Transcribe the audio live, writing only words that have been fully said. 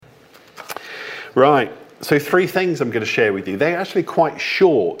Right. So 3 things I'm going to share with you. They're actually quite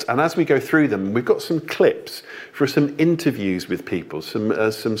short, and as we go through them, we've got some clips for some interviews with people,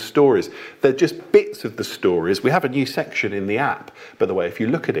 some stories. They're just bits of the stories. We have a new section in the app, by the way, if you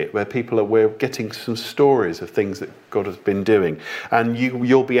look at it, where we're getting some stories of things that God has been doing, and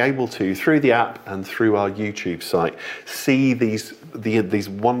you'll be able to, through the app and through our YouTube site, see these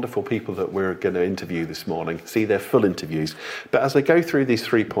wonderful people that we're going to interview this morning, see their full interviews. But as I go through these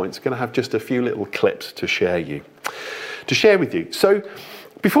 3 points, I'm going to have just a few little clips to share with you. So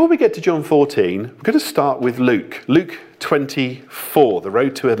before we get to John 14, we're going to start with Luke 24, the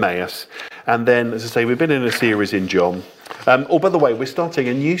road to Emmaus. And then, as I say, we've been in a series in John. By the way, we're starting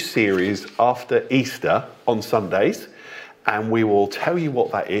a new series after Easter on Sundays. And we will tell you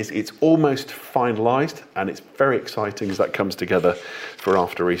what that is. It's almost finalised, and it's very exciting as that comes together for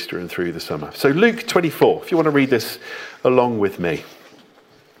after Easter and through the summer. So Luke 24, if you want to read this along with me.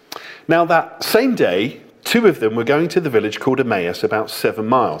 Now that same day, 2 of them were going to the village called Emmaus, about 7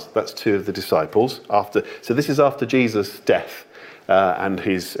 miles. That's 2 of the disciples. So this is after Jesus' death and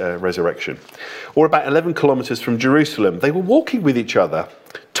his resurrection. Or about 11 kilometres from Jerusalem. They were walking with each other,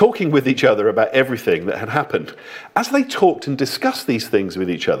 talking with each other about everything that had happened. As they talked and discussed these things with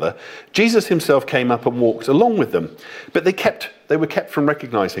each other, Jesus himself came up and walked along with them. But they were kept from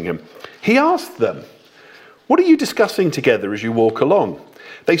recognising him. He asked them, "What are you discussing together as you walk along?"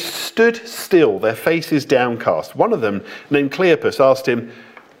 They stood still, their faces downcast. One of them, named Cleopas, asked him,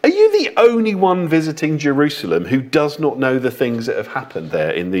 "Are you the only one visiting Jerusalem who does not know the things that have happened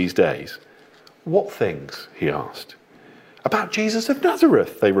there in these days?" "What things?" he asked. "About Jesus of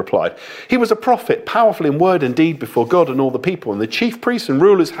Nazareth," they replied. "He was a prophet, powerful in word and deed before God and all the people. And the chief priests and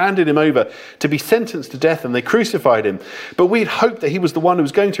rulers handed him over to be sentenced to death, and they crucified him. But we had hoped that he was the one who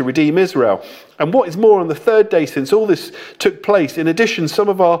was going to redeem Israel. And what is more, on the 3rd day since all this took place, in addition, some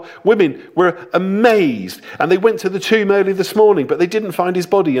of our women were amazed, and they went to the tomb early this morning, but they didn't find his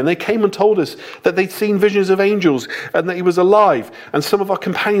body. And they came and told us that they'd seen visions of angels and that he was alive. And some of our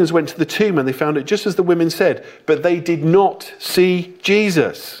companions went to the tomb, and they found it just as the women said, but they did not see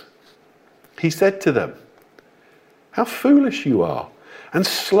Jesus." He said to them, "How foolish you are, and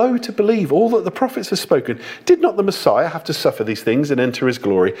slow to believe all that the prophets have spoken. Did not the Messiah have to suffer these things and enter his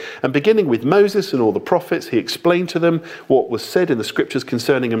glory?" And beginning with Moses and all the prophets, he explained to them what was said in the scriptures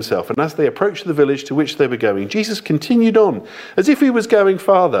concerning himself. And as they approached the village to which they were going, Jesus continued on as if he was going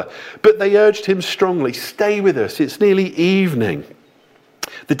farther. But they urged him strongly, "Stay with us, it's nearly evening.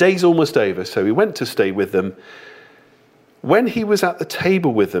 The day's almost over." So he went to stay with them. When he was at the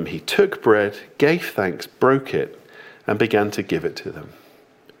table with them, he took bread, gave thanks, broke it, and began to give it to them.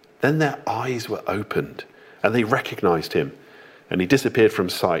 Then their eyes were opened, and they recognized him, and he disappeared from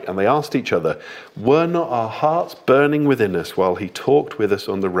sight. And they asked each other, "Were not our hearts burning within us while he talked with us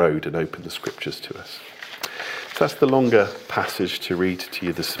on the road and opened the scriptures to us?" So that's the longer passage to read to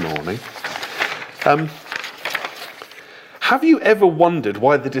you this morning. Have you ever wondered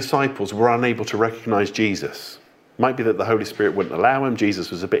why the disciples were unable to recognize Jesus? Might be that the Holy Spirit wouldn't allow him.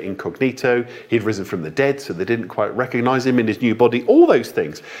 Jesus was a bit incognito. He'd risen from the dead, so they didn't quite recognize him in his new body. All those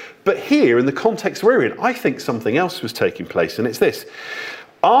things. But here, in the context we're in, I think something else was taking place, and it's this.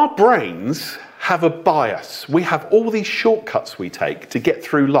 Our brains have a bias. We have all these shortcuts we take to get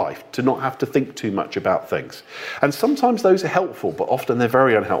through life, to not have to think too much about things. And sometimes those are helpful, but often they're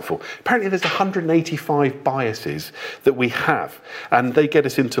very unhelpful. Apparently there's 185 biases that we have, and they get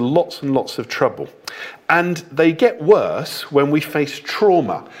us into lots and lots of trouble. And they get worse when we face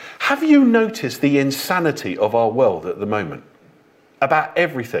trauma. Have you noticed the insanity of our world at the moment? About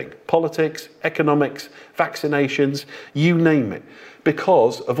everything, politics, economics, vaccinations, you name it.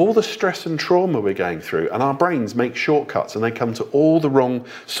 Because of all the stress and trauma we're going through, and our brains make shortcuts and they come to all the wrong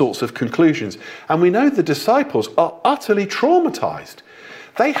sorts of conclusions. And we know the disciples are utterly traumatized.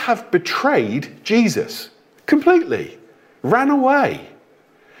 They have betrayed Jesus completely, ran away.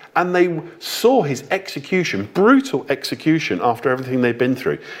 And they saw his execution, brutal execution after everything they've been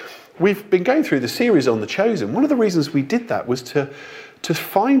through. We've been going through the series on The Chosen. One of the reasons we did that was to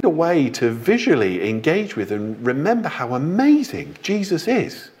find a way to visually engage with and remember how amazing Jesus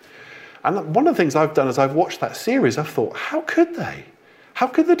is. And one of the things I've done as I've watched that series, I've thought, how could they? How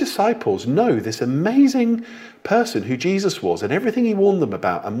could the disciples know this amazing person who Jesus was and everything he warned them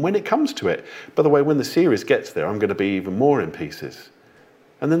about? And when it comes to it, by the way, when the series gets there, I'm going to be even more in pieces.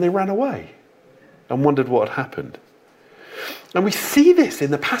 And then they ran away and wondered what had happened. And we see this in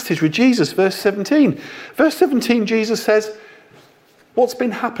the passage with Jesus, verse 17. Verse 17, Jesus says, what's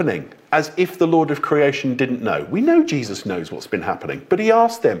been happening? As if the Lord of creation didn't know. We know Jesus knows what's been happening, but he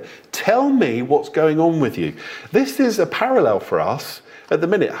asked them, tell me what's going on with you. This is a parallel for us at the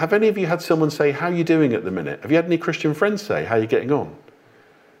minute. Have any of you had someone say, how are you doing at the minute? Have you had any Christian friends say, how are you getting on?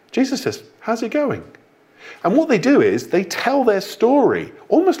 Jesus says, how's it going? And what they do is they tell their story,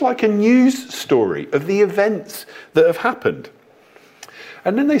 almost like a news story of the events that have happened.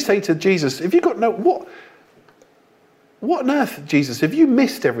 And then they say to Jesus, have you got what on earth, Jesus, have you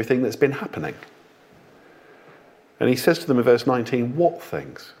missed everything that's been happening? And he says to them in verse 19, what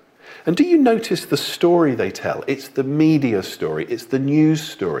things? And do you notice the story they tell? It's the media story. It's the news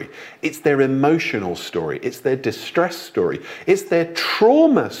story. It's their emotional story. It's their distress story. It's their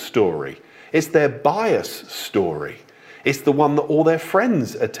trauma story. It's their bias story. It's the one that all their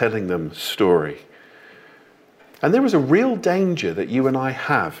friends are telling them story. And there is a real danger that you and I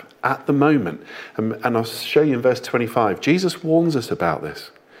have at the moment. And I'll show you in verse 25. Jesus warns us about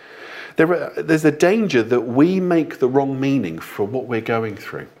this. There's a danger that we make the wrong meaning for what we're going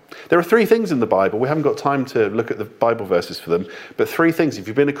through. There are 3 things in the Bible. We haven't got time to look at the Bible verses for them. But 3 things. If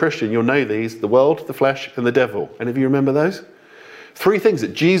you've been a Christian, you'll know these. The world, the flesh, and the devil. Any of you remember those? 3 things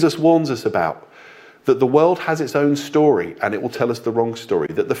that Jesus warns us about. That the world has its own story and it will tell us the wrong story.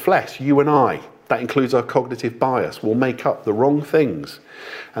 That the flesh, you and I, that includes our cognitive bias, will make up the wrong things.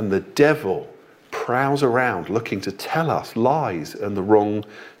 And the devil prowls around looking to tell us lies and the wrong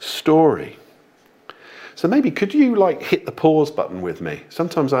story. So maybe could you hit the pause button with me?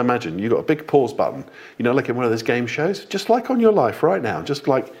 Sometimes I imagine you've got a big pause button, like in one of those game shows, just like on your life right now, just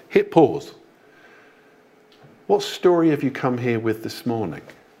hit pause. What story have you come here with this morning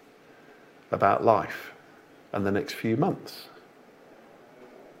about life and the next few months?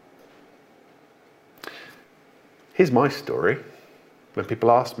 Here's my story. When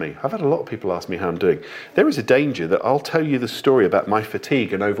people ask me, I've had a lot of people ask me how I'm doing. There is a danger that I'll tell you the story about my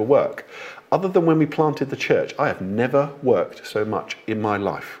fatigue and overwork. Other than when we planted the church, I have never worked so much in my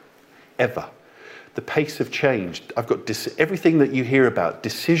life, ever. The pace of change, I've got everything that you hear about,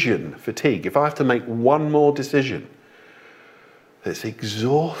 decision fatigue. If I have to make one more decision, it's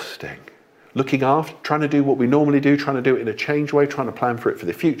exhausting. Looking after, trying to do what we normally do, trying to do it in a changed way, trying to plan for it for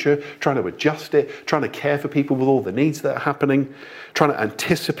the future, trying to adjust it, trying to care for people with all the needs that are happening, trying to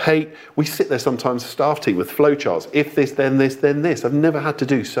anticipate. We sit there sometimes, staff team, with flowcharts. If this, then this, then this. I've never had to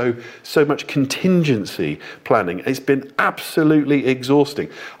do so much contingency planning. It's been absolutely exhausting.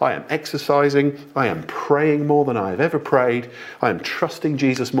 I am exercising. I am praying more than I have ever prayed. I am trusting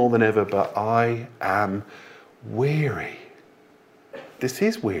Jesus more than ever, but I am weary. This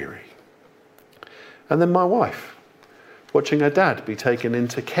is weary. And then my wife, watching her dad be taken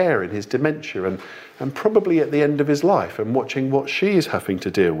into care in his dementia and probably at the end of his life, and watching what she is having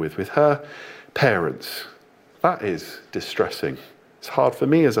to deal with her parents. That is distressing. It's hard for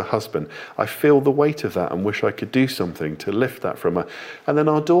me as a husband. I feel the weight of that and wish I could do something to lift that from her. And then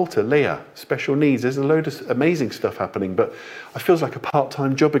our daughter, Leah, special needs. There's a load of amazing stuff happening, but it feels like a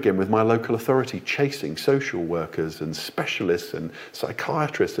part-time job again with my local authority, chasing social workers and specialists and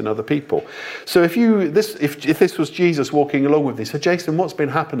psychiatrists and other people. So if this was Jesus walking along with me, so Jason, what's been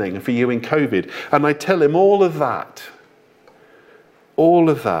happening for you in COVID? And I tell him all of that.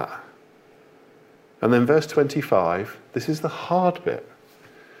 And then verse 25, this is the hard bit,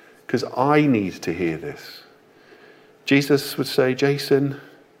 because I need to hear this. Jesus would say, Jason,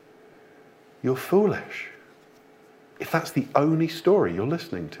 you're foolish. If that's the only story you're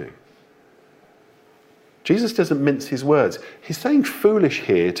listening to. Jesus doesn't mince his words. He's saying foolish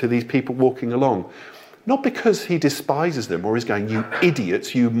here to these people walking along, not because he despises them or is going, you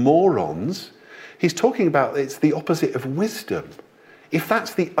idiots, you morons. He's talking about it's the opposite of wisdom. If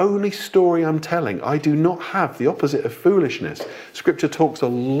that's the only story I'm telling, I do not have the opposite of foolishness. Scripture talks a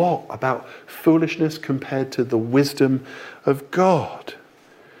lot about foolishness compared to the wisdom of God.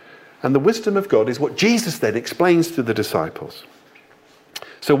 And the wisdom of God is what Jesus then explains to the disciples.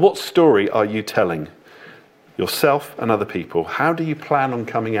 So what story are you telling yourself and other people? How do you plan on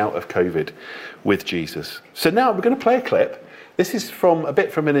coming out of COVID with Jesus? So now we're going to play a clip. This is from a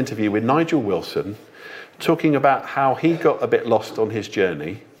bit from an interview with Nigel Wilson, talking about how he got a bit lost on his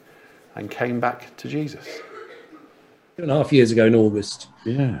journey and came back to Jesus. 2.5 years ago in August.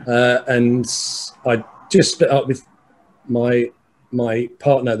 Yeah. And I just split up with my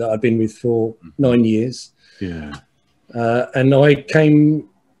partner that I'd been with for 9 years. Yeah. And I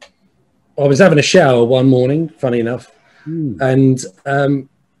was having a shower one morning, funny enough, and I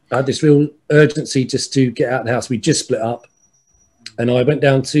had this real urgency just to get out of the house. We just split up, and I went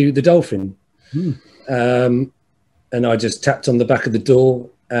down to the Dolphin. And I just tapped on the back of the door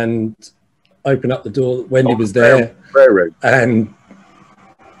and opened up the door. Wendy was there. Prayer room. And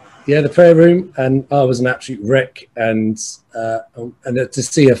yeah, the prayer room. And I was an absolute wreck. And to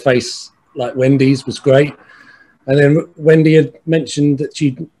see her face like Wendy's was great. And then Wendy had mentioned that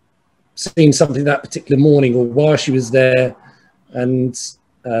she'd seen something that particular morning or while she was there, and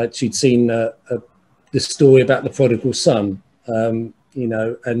she'd seen the story about the prodigal son, you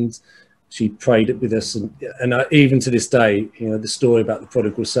know, and she prayed it with us. And even to this day, you know, the story about the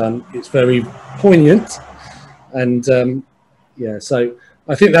prodigal son, it's very poignant. And yeah, so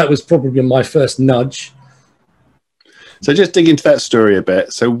I think that was probably my first nudge. So just dig into that story a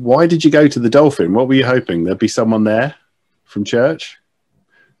bit. So why did you go to the Dolphin? What were you hoping? There'd be someone there from church?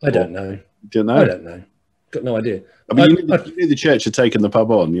 I don't know. Didn't know? I don't know. Got no idea. I mean, you knew the church had taken the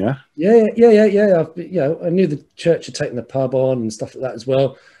pub on, yeah? Yeah. I knew the church had taken the pub on and stuff like that as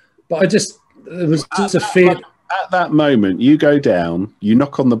well. But there was just a fear. At that moment, you go down, you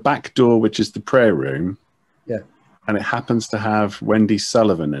knock on the back door, which is the prayer room. Yeah. And it happens to have Wendy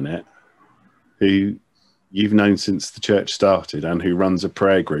Sullivan in it, who you've known since the church started and who runs a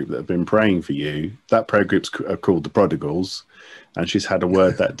prayer group that have been praying for you. That prayer group's called the Prodigals, and she's had a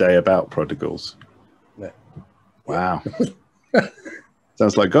word that day about prodigals. Yeah. Wow.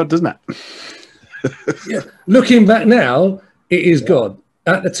 Sounds like God, doesn't it? Yeah. Looking back now, it is God.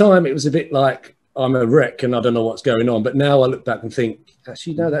 At the time, it was a bit like I'm a wreck and I don't know what's going on. But now I look back and think,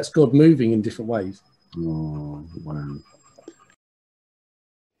 actually, no, that's God moving in different ways. Oh, wow.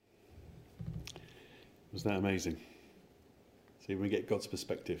 Was that amazing? See, when we get God's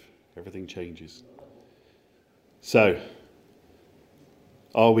perspective, everything changes. So,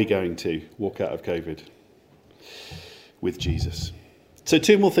 are we going to walk out of COVID with Jesus? So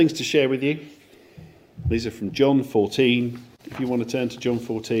 2 more things to share with you. These are from John 14. If you want to turn to John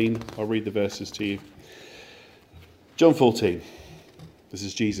 14, I'll read the verses to you. John 14. This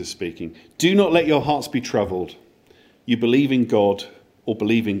is Jesus speaking. Do not let your hearts be troubled. You believe in God, or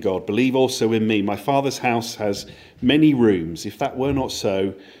believe in God. Believe also in me. My Father's house has many rooms. If that were not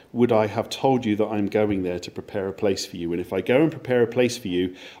so, would I have told you that I'm going there to prepare a place for you? And if I go and prepare a place for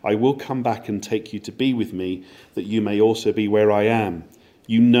you, I will come back and take you to be with me, that you may also be where I am.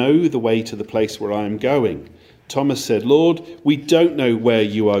 You know the way to the place where I am going. Thomas said, Lord, we don't know where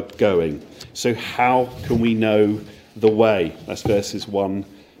you are going, so how can we know the way? That's verses 1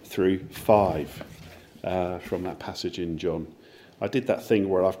 through 5 from that passage in John. I did that thing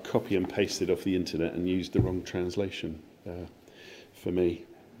where I've copy and pasted off the internet and used the wrong translation for me.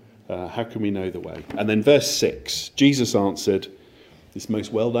 How can we know the way? And then verse 6, Jesus answered, this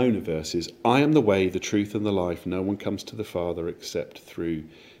most well-known of verses, I am the way, the truth and the life. No one comes to the Father except through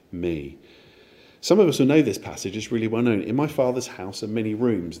me. Some of us will know this passage. It's really well known. In my Father's house are many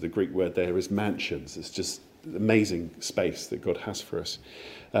rooms. The Greek word there is mansions. It's just amazing space that God has for us.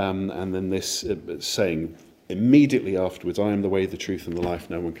 And then this saying immediately afterwards, I am the way, the truth and the life.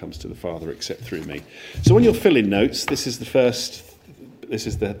 No one comes to the Father except through me. So on your fill-in notes, this is the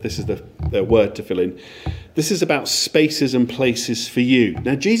word to fill in. This is about spaces and places for you.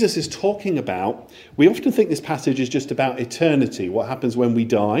 Now, Jesus is talking about, we often think this passage is just about eternity, what happens when we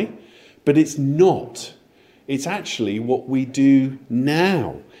die, but it's not. It's actually what we do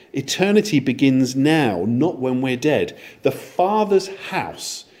now. Eternity begins now, not when we're dead. The Father's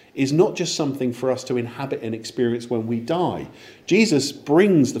house is not just something for us to inhabit and experience when we die. Jesus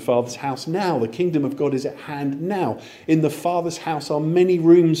brings the Father's house now. The kingdom of God is at hand now. In the Father's house are many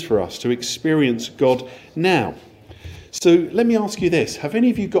rooms for us to experience God now. So let me ask you this. Have any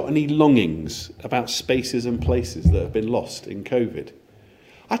of you got any longings about spaces and places that have been lost in COVID?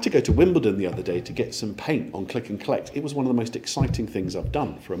 I had to go to Wimbledon the other day to get some paint on Click and Collect. It was one of the most exciting things I've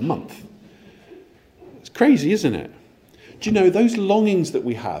done for a month. It's crazy, isn't it? Do you know those longings that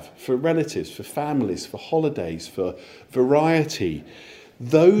we have for relatives, for families, for holidays, for variety,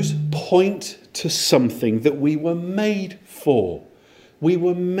 those point to something that we were made for. We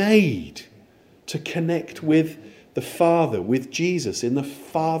were made to connect with the Father, with Jesus, in the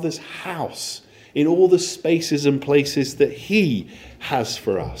Father's house, in all the spaces and places that He has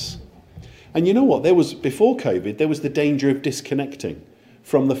for us. And you know what? Before COVID, there was the danger of disconnecting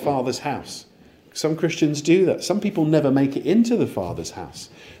from the Father's house. Some Christians do that. Some people never make it into the Father's house.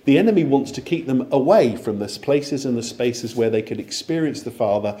 The enemy wants to keep them away from the places and the spaces where they can experience the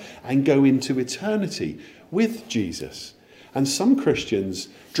Father and go into eternity with Jesus. And some Christians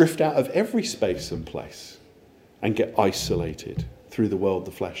drift out of every space and place and get isolated through the world,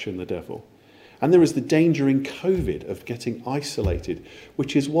 the flesh and the devil. And there is the danger in COVID of getting isolated,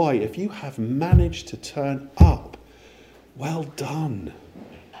 which is why if you have managed to turn up, well done.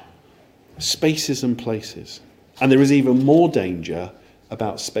 Spaces and places. And there is even more danger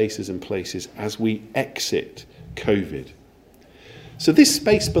about spaces and places as we exit COVID. So this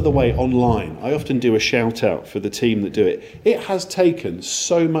space, by the way, online, I often do a shout out for the team that do it. It has taken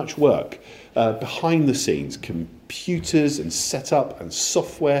so much work behind the scenes, computers and setup and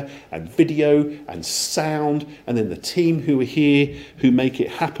software and video and sound, and then the team who are here who make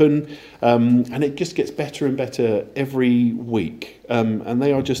it happen. And it just gets better and better every week. And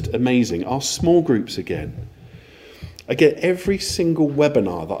they are just amazing. Our small groups again. I get every single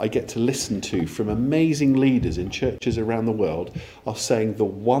webinar that I get to listen to from amazing leaders in churches around the world are saying the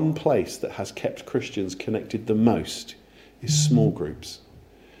one place that has kept Christians connected the most is small groups.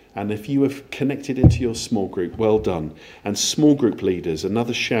 And if you have connected into your small group, well done. And small group leaders,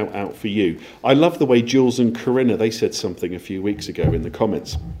 another shout out for you. I love the way Jules and Corinna, they said something a few weeks ago in the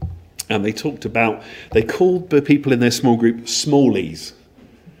comments. And they talked about, they called the people in their small group smallies.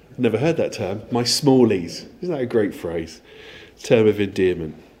 Never heard that term, my smallies. Isn't that a great phrase? Term of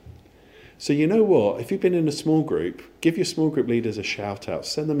endearment. So you know what? If you've been in a small group, give your small group leaders a shout out.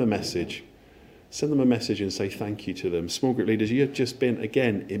 Send them a message. Send them a message and say thank you to them. Small group leaders, you have just been,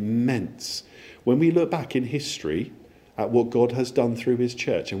 again, immense. When we look back in history at what God has done through his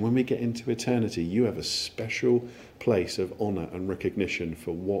church, and when we get into eternity, you have a special place of honour and recognition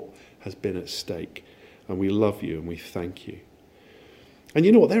for what has been at stake. And we love you and we thank you. And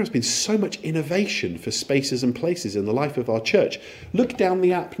you know what? There has been so much innovation for spaces and places in the life of our church. Look down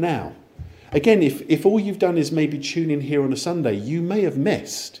the app now. Again, if all you've done is maybe tune in here on a Sunday, you may have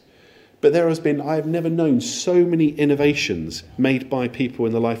missed. But there has been, I have never known so many innovations made by people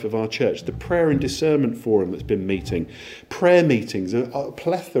in the life of our church. The Prayer and Discernment Forum that's been meeting, prayer meetings, a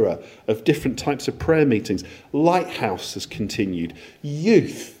plethora of different types of prayer meetings. Lighthouse has continued.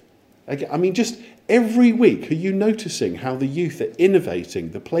 Youth. I mean, just every week, are you noticing how the youth are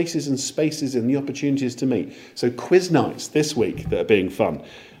innovating the places and spaces and the opportunities to meet? So quiz nights this week that are being fun.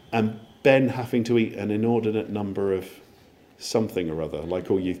 And Ben having to eat an inordinate number of something or other, like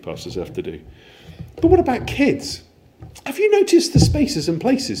all youth pastors have to do. But what about kids? Have you noticed the spaces and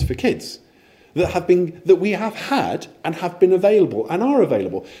places for kids that we have had and have been available and are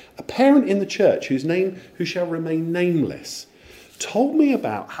available? A parent in the church who shall remain nameless told me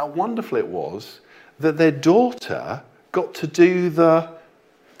about how wonderful it was that their daughter got to do the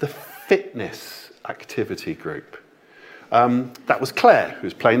fitness activity group. That was Claire, who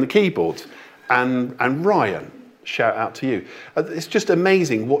was playing the keyboards, and Ryan. Shout out to you. It's just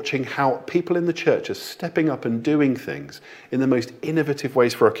amazing watching how people in the church are stepping up and doing things in the most innovative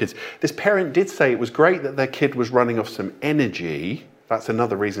ways for our kids. This parent did say it was great that their kid was running off some energy. That's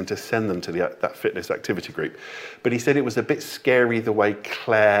another reason to send them to that fitness activity group. But he said it was a bit scary the way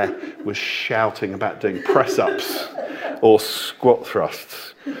Claire was shouting about doing press-ups or squat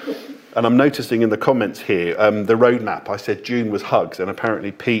thrusts. And I'm noticing in the comments here, the roadmap, I said June was hugs, and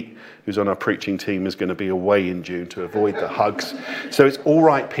apparently Pete, who's on our preaching team, is going to be away in June to avoid the hugs. So it's all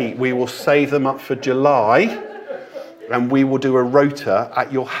right, Pete, we will save them up for July, and we will do a rota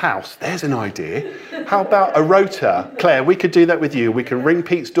at your house. There's an idea. How about a rota? Claire, we could do that with you. We can ring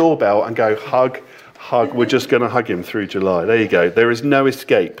Pete's doorbell and go, hug, hug. We're just going to hug him through July. There you go. There is no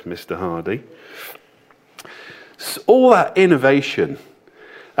escape, Mr. Hardy. So all that innovation.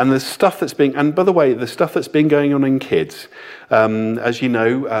 And the stuff that's being, and by the way, the stuff that's been going on in kids, as you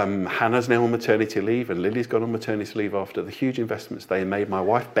know, Hannah's now on maternity leave and Lily's gone on maternity leave after the huge investments they made. My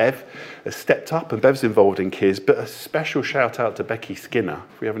wife, Bev, has stepped up and Bev's involved in kids, but a special shout out to Becky Skinner,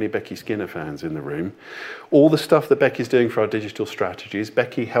 if we have any Becky Skinner fans in the room. All the stuff that Becky's doing for our digital strategies,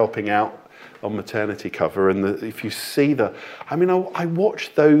 Becky helping out on maternity cover, and if you see I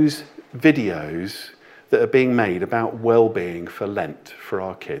watch those videos that are being made about well-being for Lent for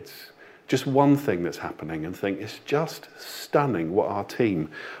our kids. Just one thing that's happening, and think it's just stunning what our team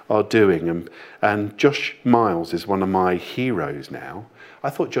are doing. And Josh Miles is one of my heroes now. I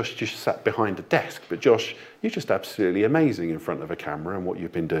thought Josh just sat behind a desk, but Josh, you're just absolutely amazing in front of a camera and what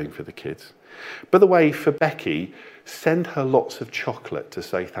you've been doing for the kids. By the way, for Becky, send her lots of chocolate to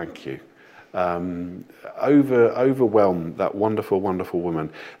say thank you. Overwhelmed that wonderful, wonderful woman.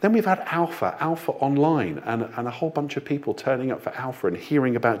 Then we've had Alpha Online, and a whole bunch of people turning up for Alpha and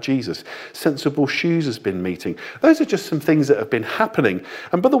hearing about Jesus. Sensible Shoes has been meeting. Those are just some things that have been happening.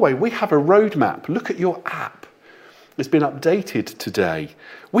 And by the way, we have a roadmap. Look at your app. It's been updated today.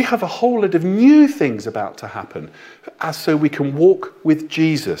 We have a whole lot of new things about to happen, so we can walk with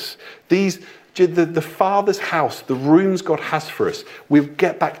Jesus. The Father's house, the rooms God has for us. We'll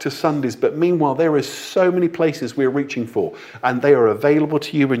get back to Sundays, but meanwhile, there are so many places we're reaching for, and they are available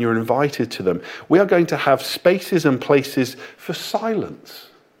to you and you're invited to them. We are going to have spaces and places for silence.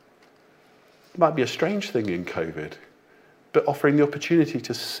 It might be a strange thing in COVID, but offering the opportunity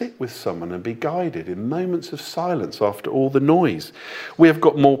to sit with someone and be guided in moments of silence after all the noise. We have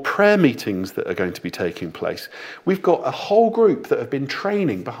got more prayer meetings that are going to be taking place. We've got a whole group that have been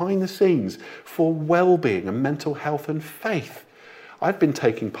training behind the scenes for well-being and mental health and faith. I've been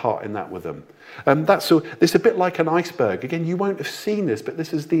taking part in that with them. It's a bit like an iceberg. Again, you won't have seen this, but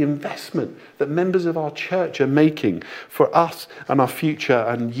this is the investment that members of our church are making for us and our future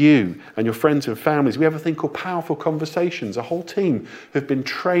and you and your friends and families. We have a thing called Powerful Conversations, a whole team who've been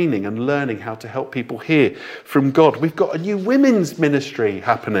training and learning how to help people hear from God. We've got a new women's ministry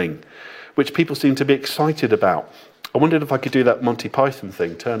happening, which people seem to be excited about. I wondered if I could do that Monty Python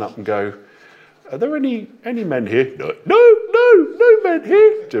thing, turn up and go, are there any men here? No men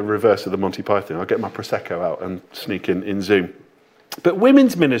here. The reverse of the Monty Python. I'll get my Prosecco out and sneak in Zoom. But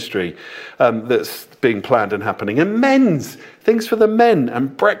women's ministry that's being planned and happening, and men's, things for the men,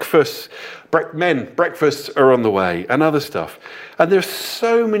 and breakfasts are on the way, and other stuff. And there's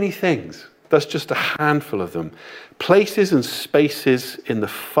so many things. That's just a handful of them. Places and spaces in the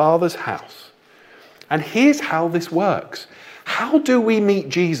Father's house. And here's how this works. How do we meet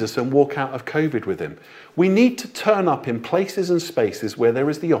Jesus and walk out of COVID with him? We need to turn up in places and spaces where there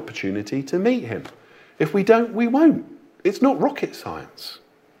is the opportunity to meet him. If we don't, we won't. It's not rocket science.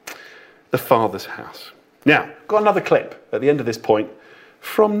 The Father's house. Now, got another clip at the end of this point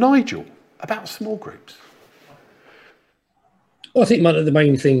from Nigel about small groups. Well, I think one of the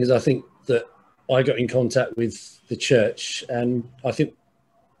main things, I think that I got in contact with the church, and I think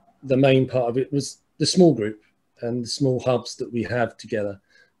the main part of it was the small group and the small hubs that we have together.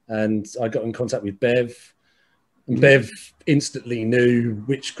 And I got in contact with Bev, and Bev instantly knew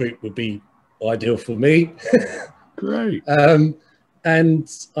which group would be ideal for me. Great. And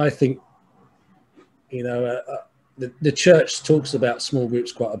I think, you know, the church talks about small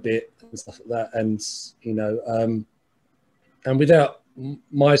groups quite a bit and stuff like that. And, you know, and without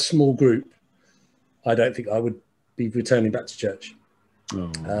my small group, I don't think I would be returning back to church.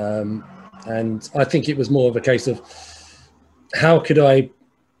 Oh. And I think it was more of a case of how could I,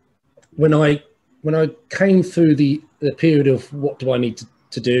 when I came through the period of what do I need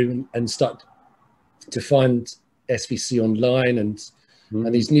to do and start to find SVC online and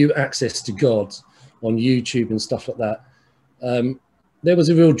these new access to God on YouTube and stuff like that, there was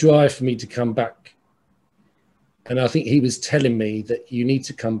a real drive for me to come back. And I think he was telling me that you need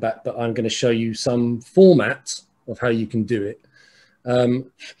to come back, but I'm going to show you some format of how you can do it.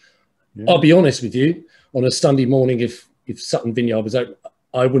 I'll be honest with you, on a Sunday morning, if Sutton Vineyard was open,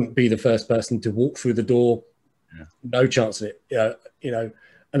 I wouldn't be the first person to walk through the door. Yeah. No chance of it. You know,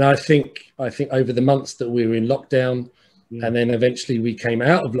 and I think over the months that we were in lockdown, and then eventually we came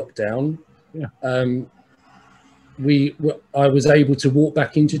out of lockdown, I was able to walk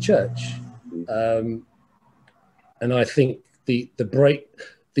back into church. And I think the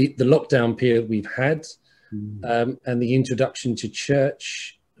lockdown period we've had, and the introduction to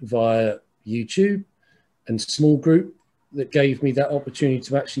church via YouTube and small group, that gave me that opportunity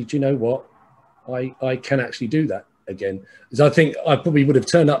to actually, do you know what, I can actually do that again. Because I think I probably would have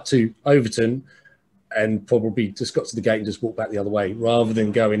turned up to Overton and probably just got to the gate and just walked back the other way rather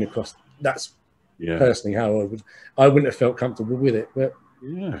than going across. That's personally how I wouldn't have felt comfortable with it. But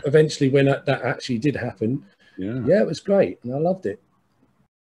eventually when that actually did happen, it was great and I loved it.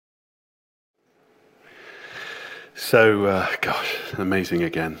 So, gosh, amazing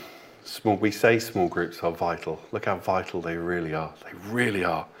again. We say small groups are vital. Look how vital they really are. They really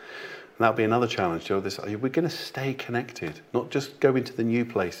are. And that'll be another challenge, Joe. We're going to stay connected, not just go into the new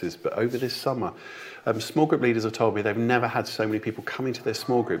places, but over this summer. Small group leaders have told me they've never had so many people coming to their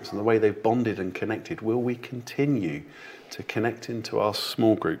small groups and the way they've bonded and connected. Will we continue to connect into our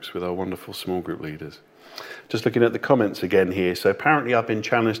small groups with our wonderful small group leaders? Just looking at the comments again here. So apparently I've been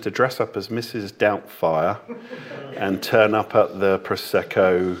challenged to dress up as Mrs. Doubtfire and turn up at the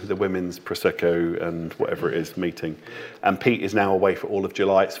Prosecco, the women's Prosecco and whatever it is meeting. And Pete is now away for all of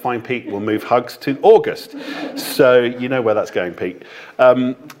July. It's fine, Pete. We'll move hugs to August. So you know where that's going, Pete.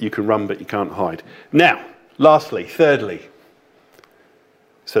 You can run, but you can't hide. Now, lastly, thirdly.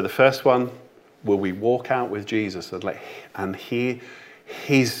 So the first one, will we walk out with Jesus and hear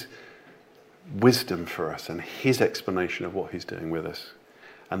his wisdom for us and his explanation of what he's doing with us?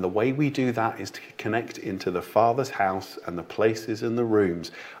 And the way we do that is to connect into the Father's house and the places and the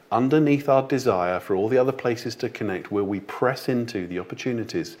rooms. Underneath our desire for all the other places to connect, will we press into the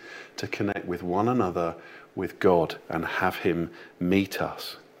opportunities to connect with one another, with God, and have him meet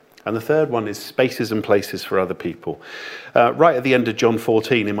us? And the third one is spaces and places for other people. Right at the end of John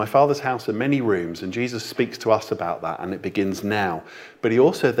 14, in my Father's house are many rooms, and Jesus speaks to us about that, and it begins now. But he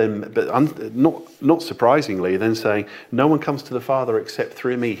also then, not surprisingly, then saying, no one comes to the Father except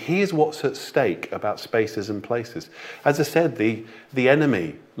through me. Here's what's at stake about spaces and places. As I said, the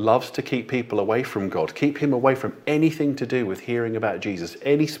enemy loves to keep people away from God, keep him away from anything to do with hearing about Jesus,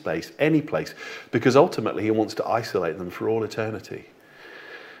 any space, any place, because ultimately he wants to isolate them for all eternity.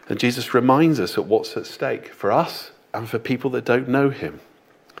 And Jesus reminds us of what's at stake for us and for people that don't know him.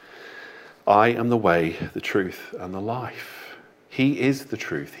 I am the way, the truth, and the life. He is the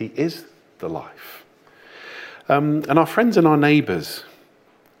truth. He is the life. And our friends and our neighbours.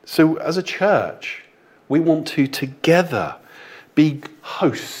 So as a church, we want to together be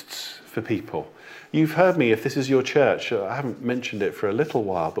hosts for people. You've heard me, if this is your church, I haven't mentioned it for a little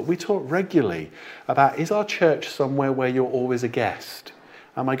while, but we talk regularly about, is our church somewhere where you're always a guest?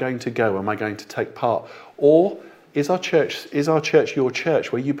 Am I going to go? Am I going to take part? Or is our church your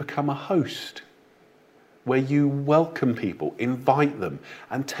church where you become a host? Where you welcome people, invite them,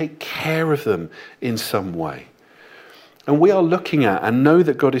 and take care of them in some way? And we are looking at and know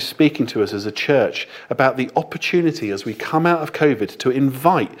that God is speaking to us as a church about the opportunity as we come out of COVID to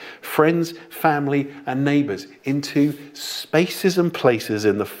invite friends, family, and neighbours into spaces and places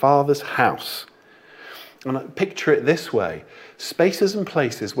in the Father's house. And I picture it this way. Spaces and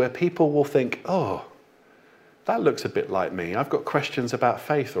places where people will think, oh, that looks a bit like me. I've got questions about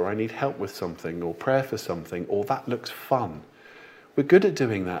faith, or I need help with something, or prayer for something, or that looks fun. We're good at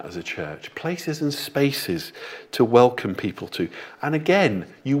doing that as a church. Places and spaces to welcome people to. And again,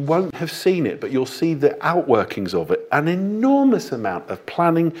 you won't have seen it, but you'll see the outworkings of it. An enormous amount of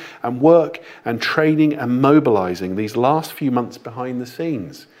planning and work and training and mobilising these last few months behind the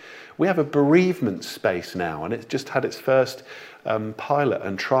scenes. We have a bereavement space now, and it's just had its first pilot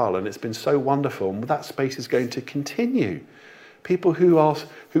and trial, and it's been so wonderful. And that space is going to continue. People who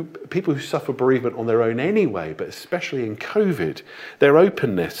suffer bereavement on their own anyway, but especially in COVID, their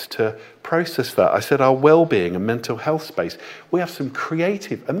openness to process that. I said our well-being and mental health space. We have some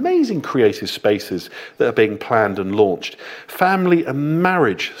creative, amazing creative spaces that are being planned and launched. Family and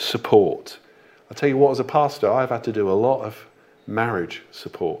marriage support. I'll tell you what, as a pastor, I've had to do a lot of marriage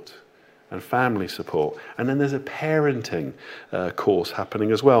support and family support. And then there's a parenting course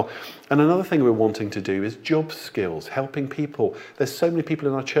happening as well. And another thing we're wanting to do is job skills, helping people. There's so many people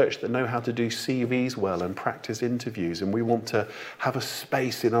in our church that know how to do CVs well and practice interviews, and we want to have a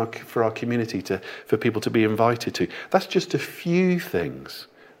space for our community for people to be invited to. That's just a few things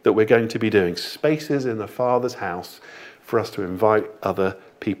that we're going to be doing. Spaces in the Father's house for us to invite other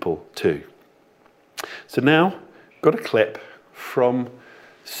people to. So now, got a clip from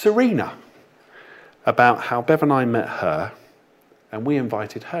Serena about how Bev and I met her, and we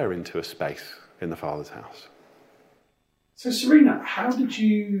invited her into a space in the Father's house. So Serena, how did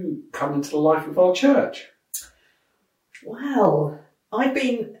you come into the life of our church? Well, I've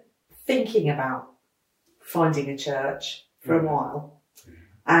been thinking about finding a church for a while,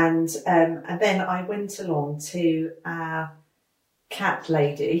 and then I went along to our cat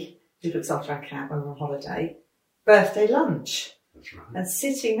lady who looks after our cat when we're on holiday birthday lunch. That's right. And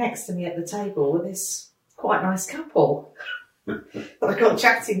sitting next to me at the table were this quite nice couple that I got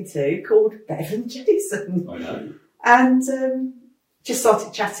chatting to, called Bev and Jason. I know. And just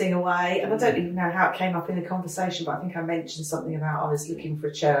started chatting away. And I don't even know how it came up in the conversation, but I think I mentioned something about I was looking for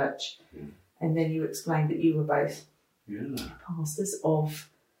a church. Yeah. And then you explained that you were both pastors of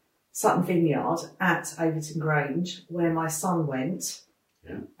Sutton Vineyard at Overton Grange, where my son went.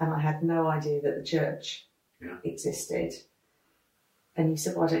 Yeah. And I had no idea that the church existed. And you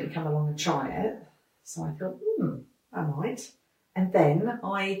said, why don't you come along and try it? So I thought, I might. And then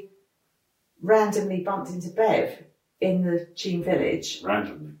I randomly bumped into Bev in the Cheam Village.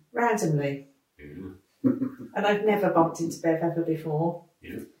 Randomly. Yeah. And I'd never bumped into Bev ever before.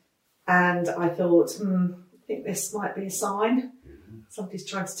 Yeah. And I thought, I think this might be a sign. Yeah. Somebody's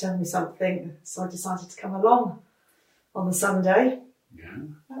trying to tell me something. So I decided to come along on the Sunday. Yeah.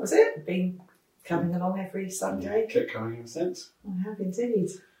 That was it. Been coming along every Sunday. Kept coming ever since. I have indeed.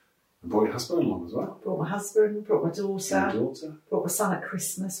 And brought your husband along as well. Brought my husband, brought my Your daughter, daughter. brought my son at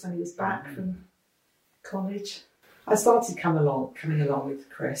Christmas when he was back from college. I started coming along with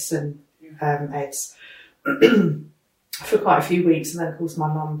Chris and Ed for quite a few weeks, and then of course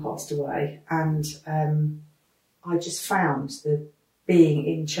my mum passed away, and I just found the being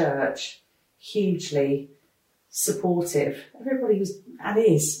in church hugely supportive. Everybody was and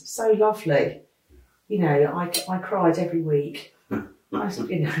is so lovely. You know, I cried every week.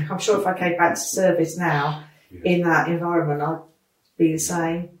 I'm sure if I came back to service now in that environment, I'd be the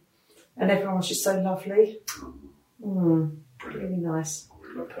same. and everyone was just so lovely. Really nice.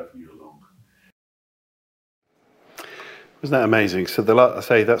 We loved having you along. Isn't that amazing? So I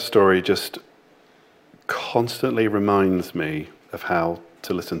say that story just constantly reminds me of how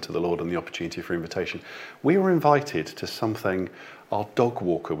to listen to the Lord and the opportunity for invitation. We were invited to something our dog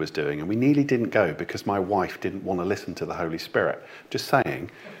walker was doing, and we nearly didn't go because my wife didn't want to listen to the Holy Spirit. Just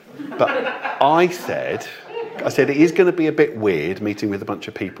saying. But I said it is going to be a bit weird meeting with a bunch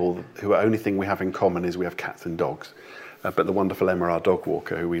of people who the only thing we have in common is we have cats and dogs. But the wonderful Emma, our dog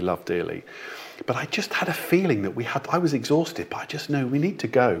walker, who we love dearly. But I just had a feeling that I was exhausted, but I just knew we need to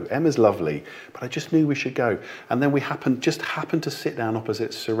go. Emma's lovely, but I just knew we should go. And then we just happened to sit down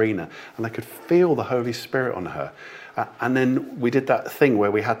opposite Serena, and I could feel the Holy Spirit on her. And then we did that thing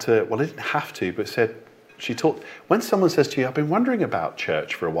where we had to, well, I didn't have to, but she taught, when someone says to you, I've been wondering about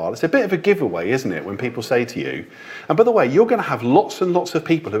church for a while, it's a bit of a giveaway, isn't it, when people say to you, and by the way, you're going to have lots and lots of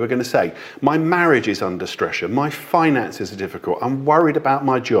people who are going to say, my marriage is under stress, my finances are difficult, I'm worried about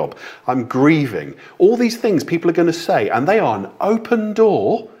my job, I'm grieving. All these things people are going to say, and they are an open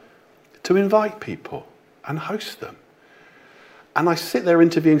door to invite people and host them. And I sit there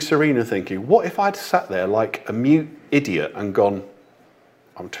interviewing Serena thinking, what if I'd sat there like a mute idiot and gone,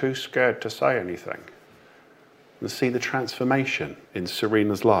 I'm too scared to say anything? And see the transformation in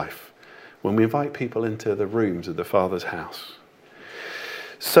Serena's life when we invite people into the rooms of the Father's house.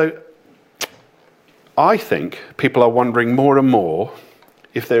 So I think people are wondering more and more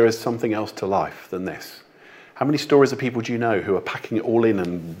if there is something else to life than this. How many stories of people do you know who are packing it all in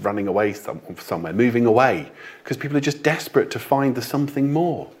and running away somewhere, moving away, because people are just desperate to find the something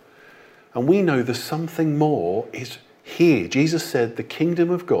more? And we know the something more is here. Jesus said the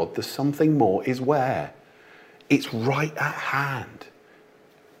kingdom of God, the something more is where? It's right at hand,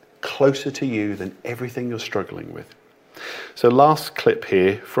 closer to you than everything you're struggling with. So last clip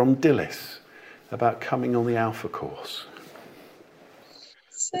here from Dilys about coming on the Alpha course.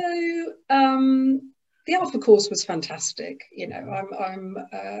 So the Alpha course was fantastic. You know, I'm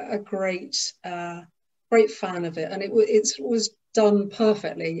a great fan of it, and it was done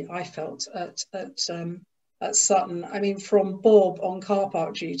perfectly, I felt, at Sutton. I mean, from Bob on car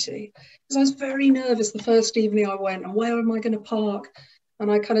park duty, because I was very nervous the first evening I went, and where am I going to park?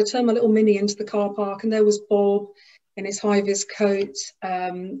 And I kind of turned my little Mini into the car park, and there was Bob in his high-vis coat,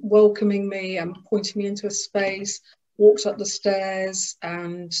 welcoming me and pointing me into a space, walked up the stairs,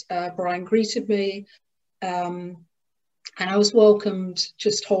 and Brian greeted me. And I was welcomed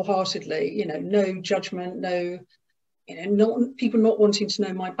just wholeheartedly, you know, no judgment, no, you know, not people not wanting to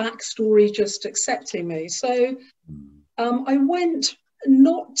know my backstory, just accepting me. So I went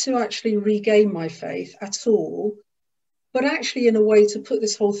not to actually regain my faith at all, but actually in a way to put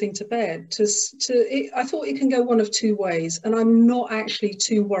this whole thing to bed. I thought it can go one of two ways, and I'm not actually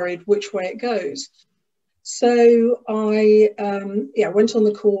too worried which way it goes. So I went on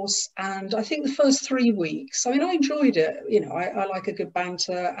the course, and I think the first 3 weeks, I mean, I enjoyed it. You know, I like a good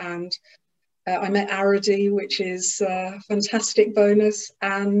banter, and I met Aradi, which is a fantastic bonus.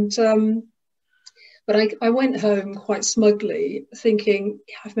 And but I went home quite smugly thinking,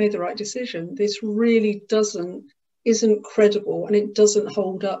 yeah, I've made the right decision. This really isn't credible, and it doesn't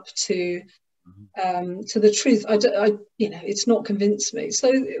hold up to the truth. You know, it's not convinced me. So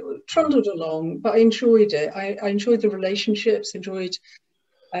it trundled along, but I enjoyed it. I enjoyed the relationships, enjoyed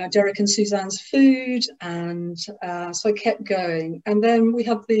Derek and Suzanne's food, and so I kept going. And then we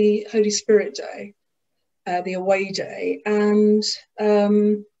had the Holy Spirit Day, the away day, and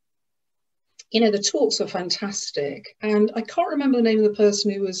you know, the talks were fantastic. And I can't remember the name of the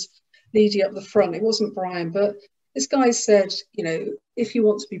person who was leading up the front. It wasn't Brian, but this guy said, you know, if you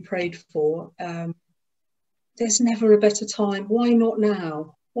want to be prayed for, there's never a better time. Why not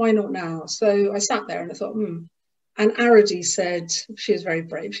now? Why not now? So I sat there and I thought, And Aradi said, she was very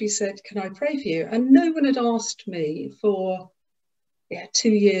brave, she said, can I pray for you? And no one had asked me for 2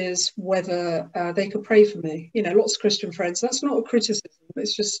 years whether they could pray for me. You know, lots of Christian friends. That's not a criticism.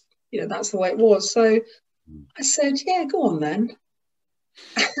 It's just, you know, that's the way it was. So I said, yeah, go on then.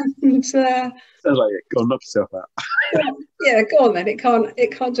 And sounds like it. Go on, knock yourself out. Yeah, go on then. It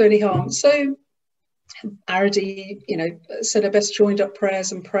can't do any harm. So Aradi, you know, said I best joined up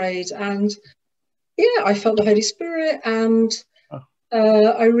prayers and prayed, and yeah, I felt the Holy Spirit, and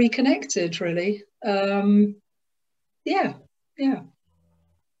I reconnected really. Yeah.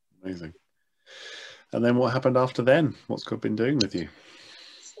 Amazing. And then what happened after then? What's God been doing with you?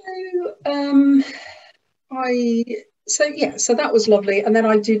 So that was lovely. And then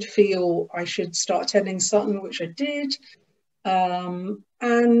I did feel I should start attending Sutton, which I did.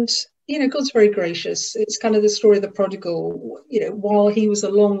 And you know, God's very gracious. It's kind of the story of the prodigal. You know, while he was a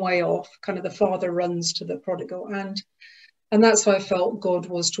long way off, kind of the father runs to the prodigal, and that's how I felt God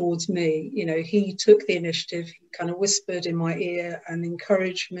was towards me. You know, he took the initiative, he kind of whispered in my ear and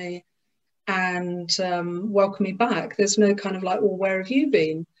encouraged me and welcomed me back. There's no kind of like, well, where have you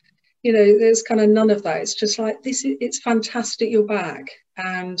been? You know, there's kind of none of that. It's just like, it's fantastic you're back.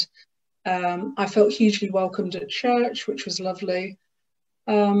 And I felt hugely welcomed at church, which was lovely.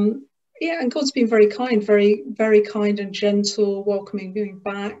 Yeah, and God's been very kind, very, very kind and gentle, welcoming me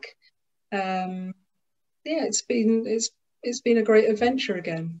back. Yeah, it's been a great adventure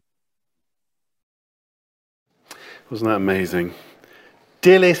again. Wasn't that amazing?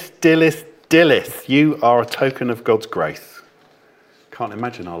 Dilys, Dilys, Dilys, you are a token of God's grace. Can't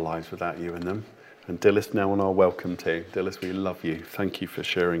imagine our lives without you in them. And Dilys, now on our welcome team. Dilys, we love you. Thank you for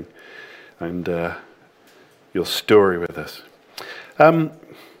sharing and your story with us.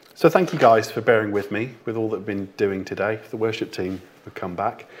 So thank you guys for bearing with me with all that we've been doing today. The worship team have come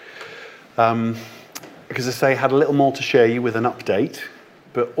back. Because I say, had a little more to share you with an update,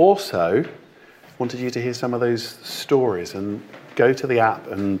 but also wanted you to hear some of those stories, and go to the app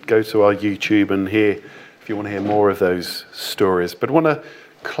and go to our YouTube and hear if you want to hear more of those stories. But I want to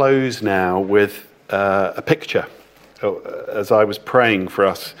close now with a picture as I was praying for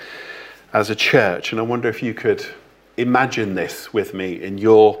us as a church, and I wonder if you could imagine this with me in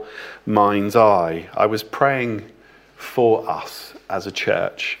your mind's eye. I was praying for us as a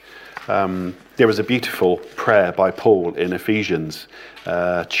church. There was a beautiful prayer by Paul in Ephesians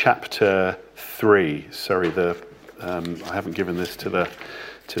chapter 3. Sorry, I haven't given this to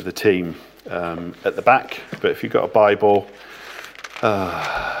the team at the back, but if you've got a Bible,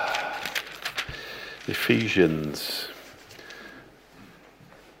 Ephesians.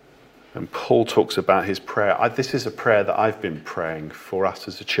 And Paul talks about his prayer. This is a prayer that I've been praying for us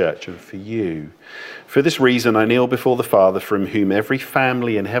as a church and for you. For this reason, I kneel before the Father, from whom every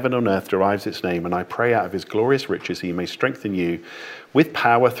family in heaven and earth derives its name, and I pray out of his glorious riches he may strengthen you with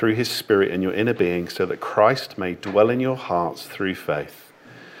power through his Spirit in your inner being, so that Christ may dwell in your hearts through faith.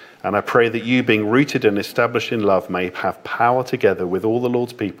 And I pray that you, being rooted and established in love, may have power together with all the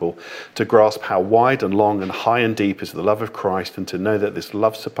Lord's people to grasp how wide and long and high and deep is the love of Christ, and to know that this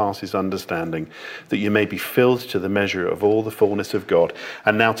love surpasses understanding, that you may be filled to the measure of all the fullness of God.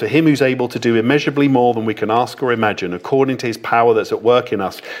 And now to him who's able to do immeasurably more than we can ask or imagine, according to his power that's at work in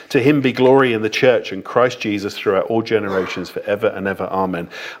us, to him be glory in the church and Christ Jesus throughout all generations, forever and ever. Amen.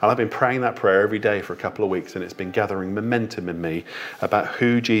 And I've been praying that prayer every day for a couple of weeks, and it's been gathering momentum in me about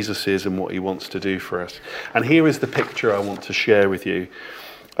who Jesus is and what he wants to do for us. And here is the picture I want to share with you.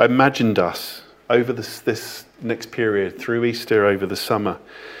 I imagined us over this next period, through Easter, over the summer,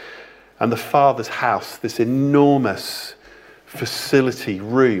 and the Father's house, this enormous facility,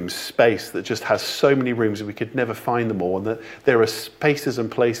 room, space that just has so many rooms that we could never find them all, and that there are spaces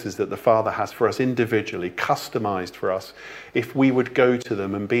and places that the Father has for us individually, customized for us, if we would go to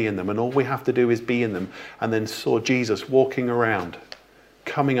them and be in them. And all we have to do is be in them, and then saw Jesus walking around,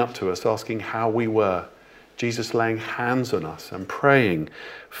 coming up to us, asking how we were, Jesus laying hands on us and praying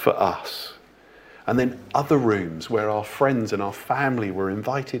for us. And then other rooms where our friends and our family were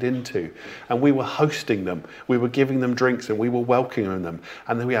invited into, and we were hosting them, we were giving them drinks, and we were welcoming them.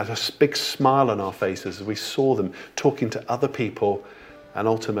 And then we had a big smile on our faces as we saw them talking to other people, and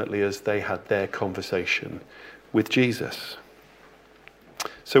ultimately as they had their conversation with Jesus.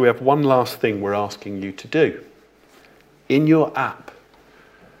 So we have one last thing we're asking you to do. In your app,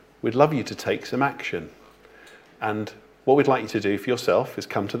 we'd love you to take some action. And what we'd like you to do for yourself is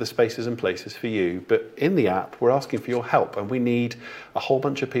come to the spaces and places for you. But in the app, we're asking for your help. And we need a whole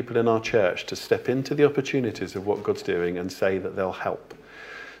bunch of people in our church to step into the opportunities of what God's doing and say that they'll help.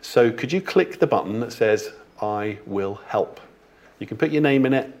 So could you click the button that says, I will help? You can put your name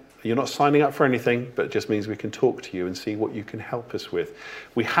in it. You're not signing up for anything, but it just means we can talk to you and see what you can help us with.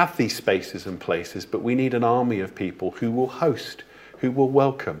 We have these spaces and places, but we need an army of people who will host, who will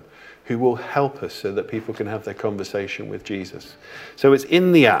welcome, who will help us so that people can have their conversation with Jesus. So it's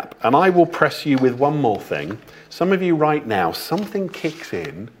in the app. And I will press you with one more thing. Some of you right now, something kicks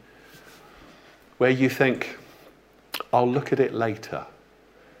in where you think, I'll look at it later.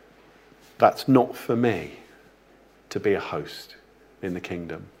 That's not for me to be a host in the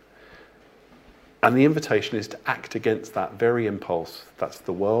kingdom. And the invitation is to act against that very impulse. That's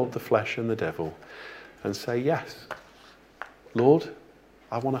the world, the flesh, and the devil. And say, yes, Lord,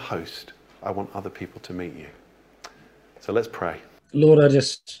 I want to host. I want other people to meet you. So let's pray. Lord, I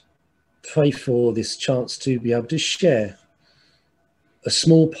just pray for this chance to be able to share a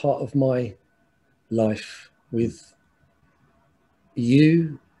small part of my life with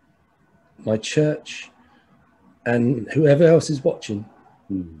you my church, and whoever else is watching.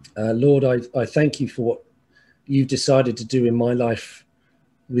 Lord, I thank you for what you've decided to do in my life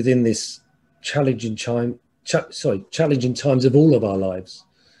within this challenging challenging times of all of our lives.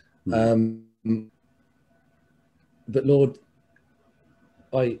 But Lord,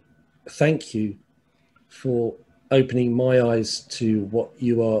 I thank you for opening my eyes to what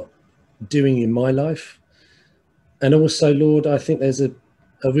you are doing in my life. And also, Lord, I think there's a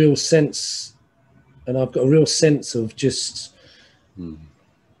real sense, and I've got a real sense of just,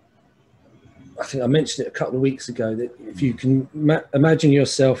 I think I mentioned it a couple of weeks ago, that if you can imagine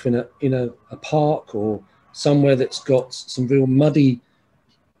yourself in a park or somewhere that's got some real muddy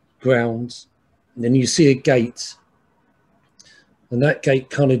grounds, and then you see a gate, and that gate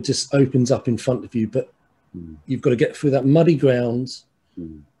kind of just opens up in front of you, but you've got to get through that muddy ground.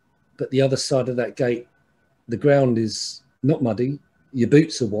 But the other side of that gate, the ground is not muddy, your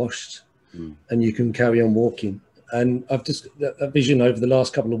boots are washed, and you can carry on walking. And I've just that vision over the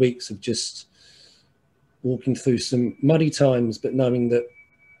last couple of weeks of just walking through some muddy times, but knowing that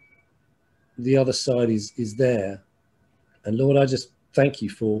the other side is there. And Lord, I just thank you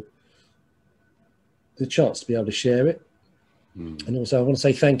for the chance to be able to share it. And also I want to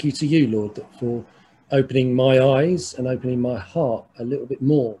say thank you to you, Lord, for opening my eyes and opening my heart a little bit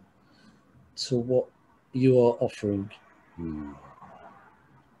more to what you are offering. And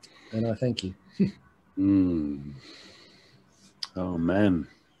I thank you. Amen.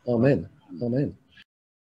 Amen. Amen.